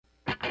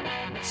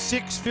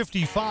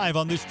6:55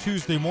 on this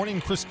Tuesday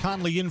morning. Chris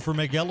Conley in for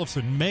Meg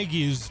Ellison. Meg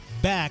is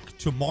back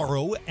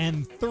tomorrow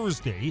and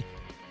Thursday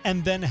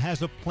and then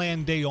has a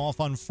planned day off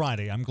on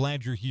Friday. I'm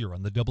glad you're here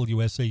on the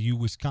WSAU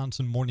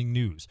Wisconsin Morning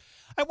News.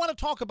 I want to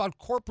talk about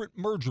corporate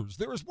mergers.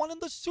 There is one in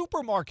the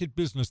supermarket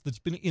business that's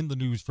been in the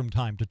news from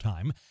time to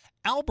time.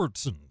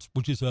 Albertsons,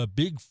 which is a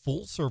big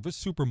full-service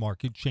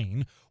supermarket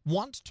chain,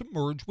 wants to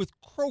merge with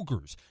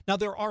Kroger's. Now,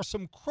 there are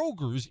some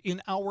Kroger's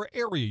in our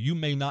area. You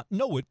may not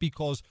know it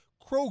because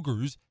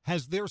Kroger's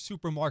has their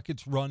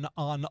supermarkets run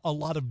on a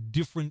lot of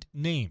different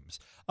names.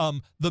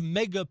 The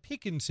Mega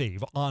Pick and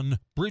Save on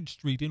Bridge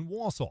Street in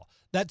Wausau.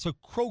 That's a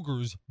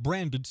Kroger's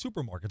branded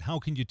supermarket. How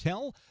can you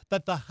tell?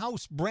 That the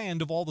house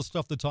brand of all the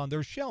stuff that's on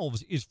their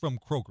shelves is from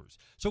Kroger's.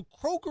 So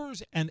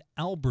Kroger's and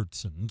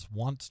Albertsons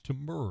wants to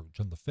merge,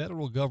 and the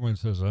federal government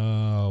says,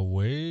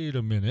 wait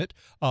a minute.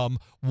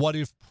 What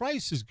if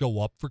prices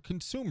go up for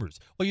consumers?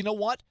 Well, you know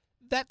what?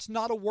 That's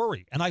not a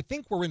worry. And I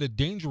think we're in a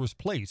dangerous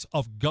place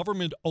of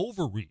government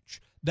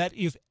overreach, that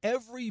if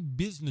every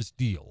business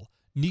deal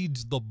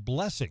needs the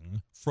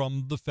blessing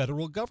from the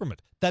federal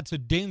government, that's a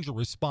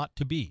dangerous spot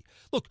to be.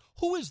 Look,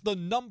 who is the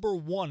number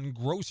one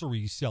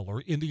grocery seller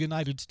in the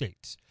United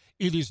States?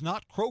 It is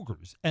not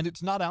Kroger's, and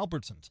it's not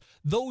Albertsons.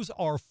 Those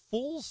are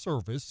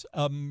full-service,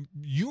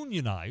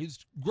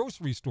 unionized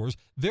grocery stores.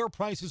 Their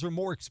prices are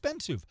more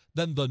expensive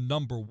than the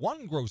number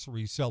one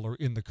grocery seller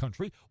in the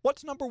country.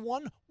 What's number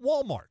one?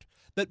 Walmart.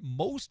 That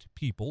most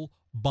people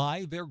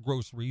buy their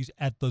groceries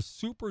at the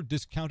super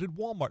discounted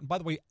Walmart. And by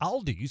the way,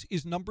 Aldi's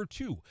is number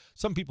two.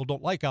 Some people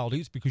don't like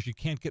Aldi's because you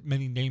can't get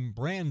many name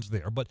brands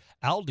there, but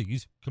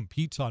Aldi's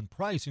competes on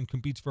price and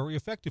competes very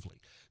effectively.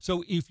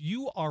 So if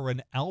you are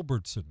an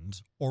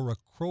Albertsons or a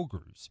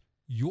Kroger's,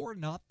 you're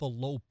not the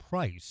low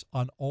price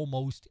on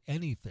almost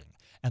anything.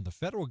 And the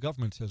federal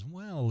government says,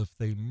 well, if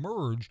they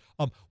merge,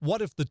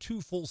 what if the two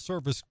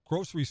full-service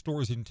grocery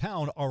stores in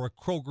town are a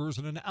Kroger's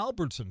and an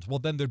Albertsons? Well,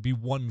 then there'd be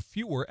one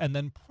fewer, and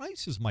then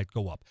prices might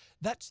go up.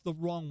 That's the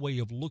wrong way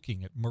of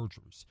looking at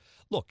mergers.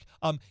 Look,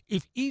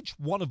 if each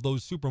one of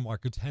those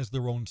supermarkets has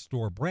their own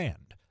store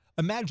brand,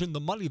 imagine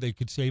the money they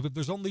could save if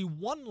there's only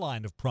one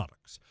line of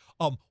products,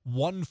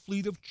 one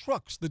fleet of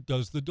trucks that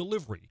does the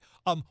delivery,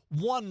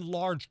 one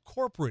large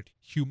corporate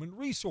human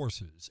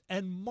resources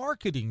and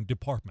marketing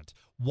department.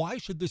 Why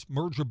should this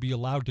merger be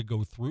allowed to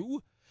go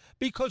through?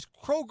 Because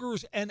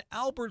Kroger's and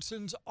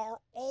Albertsons are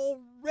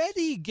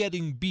already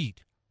getting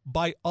beat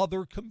by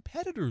other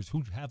competitors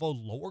who have a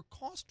lower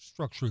cost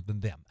structure than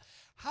them.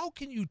 How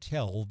can you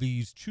tell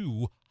these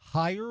two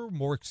higher,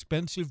 more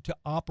expensive to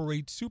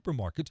operate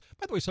supermarkets?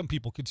 By the way, some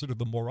people consider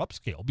them more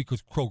upscale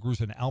because Kroger's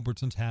and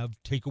Albertsons have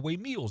takeaway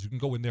meals. You can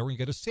go in there and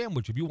get a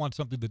sandwich. If you want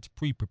something that's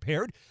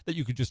pre-prepared that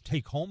you could just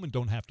take home and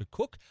don't have to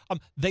cook,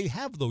 they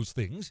have those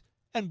things,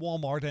 and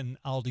Walmart and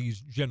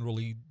Aldi's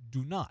generally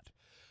do not.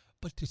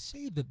 But to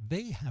say that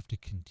they have to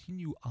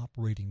continue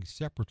operating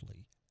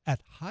separately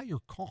at higher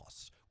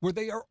costs, where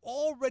they are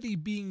already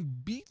being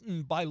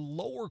beaten by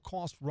lower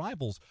cost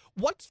rivals,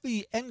 what's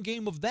the end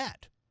game of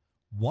that?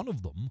 One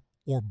of them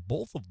or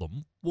both of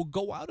them will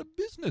go out of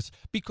business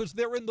because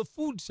they're in the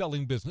food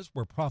selling business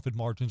where profit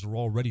margins are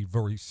already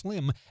very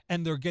slim,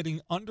 and they're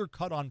getting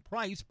undercut on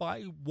price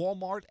by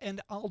Walmart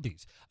and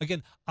Aldi's.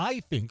 Again,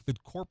 I think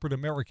that corporate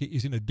America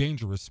is in a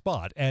dangerous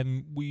spot,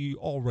 and we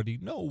already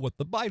know what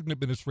the Biden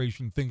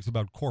administration thinks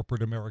about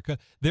corporate America.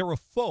 They're a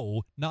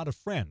foe, not a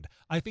friend.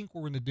 I think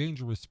we're in a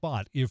dangerous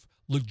spot if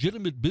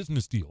legitimate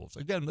business deals,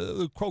 again,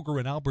 the Kroger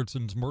and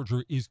Albertsons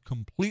merger is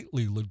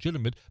completely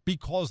legitimate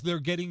because they're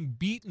getting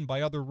beaten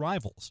by other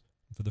rivals.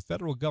 For the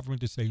federal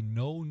government to say,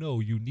 no,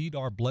 you need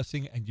our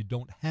blessing and you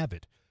don't have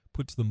it,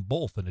 puts them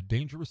both in a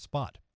dangerous spot.